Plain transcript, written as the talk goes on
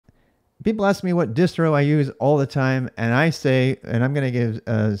People ask me what distro I use all the time, and I say, and I'm going to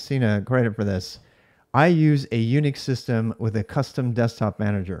give Sina credit for this, I use a Unix system with a custom desktop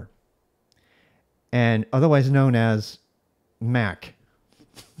manager, and otherwise known as Mac.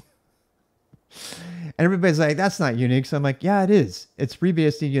 And everybody's like, that's not Unix. I'm like, yeah, it is. It's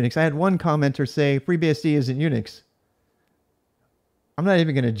FreeBSD Unix. I had one commenter say FreeBSD isn't Unix. I'm not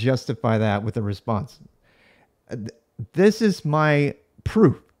even going to justify that with a response. This is my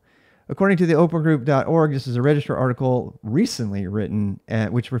proof. According to the opengroup.org, this is a Register article recently written,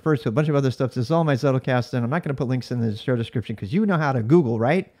 which refers to a bunch of other stuff. This is all my Zettelkasten, and I'm not going to put links in the show description because you know how to Google,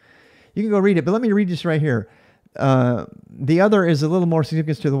 right? You can go read it, but let me read this right here. The other is a little more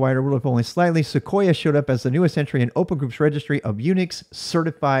significant to the wider world, if only slightly. Sequoia showed up as the newest entry in Open Group's registry of Unix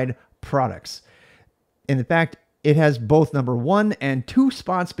certified products. And in fact, it has both number 1 and 2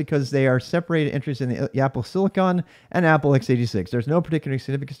 spots because they are separated entries in the Apple Silicon and Apple x86. There's no particular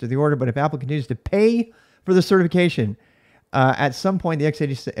significance to the order, but if Apple continues to pay for the certification, at some point the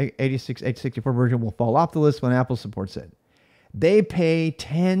x86, x64 version will fall off the list when Apple supports it. They pay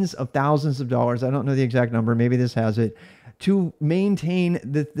tens of thousands of dollars, I don't know the exact number, maybe this has it, to maintain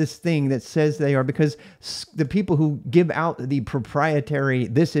this thing that says they are, because the people who give out the proprietary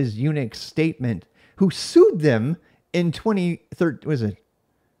 "this is Unix" statement, who sued them in 2013,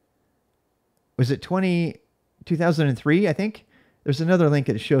 was it 2003, I think? There's another link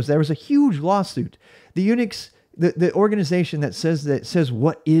that shows there was a huge lawsuit. The Unix, the organization that says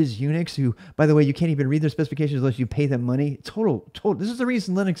what is Unix, who, by the way, you can't even read their specifications unless you pay them money. Total. This is the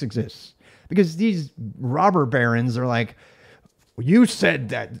reason Linux exists. Because these robber barons are like, you said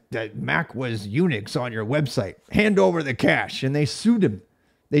that Mac was Unix on your website. Hand over the cash. And they sued him.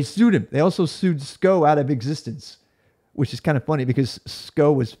 They also sued SCO out of existence, which is kind of funny because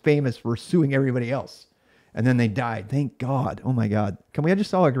SCO was famous for suing everybody else. And then they died. Thank God. Oh my God. Can we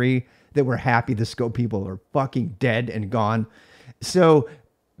just all agree that we're happy the SCO people are fucking dead and gone? So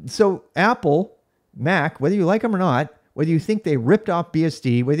Apple, Mac, whether you like them or not, whether you think they ripped off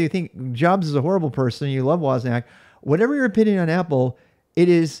BSD, whether you think Jobs is a horrible person, you love Wozniak, whatever your opinion on Apple, it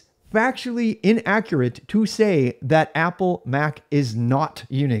is factually inaccurate to say that Apple Mac is not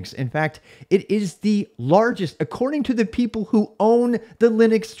Unix. In fact, it is the largest, according to the people who own the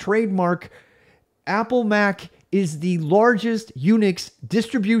Linux trademark, Apple Mac is the largest Unix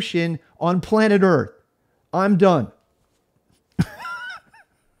distribution on planet Earth. I'm done.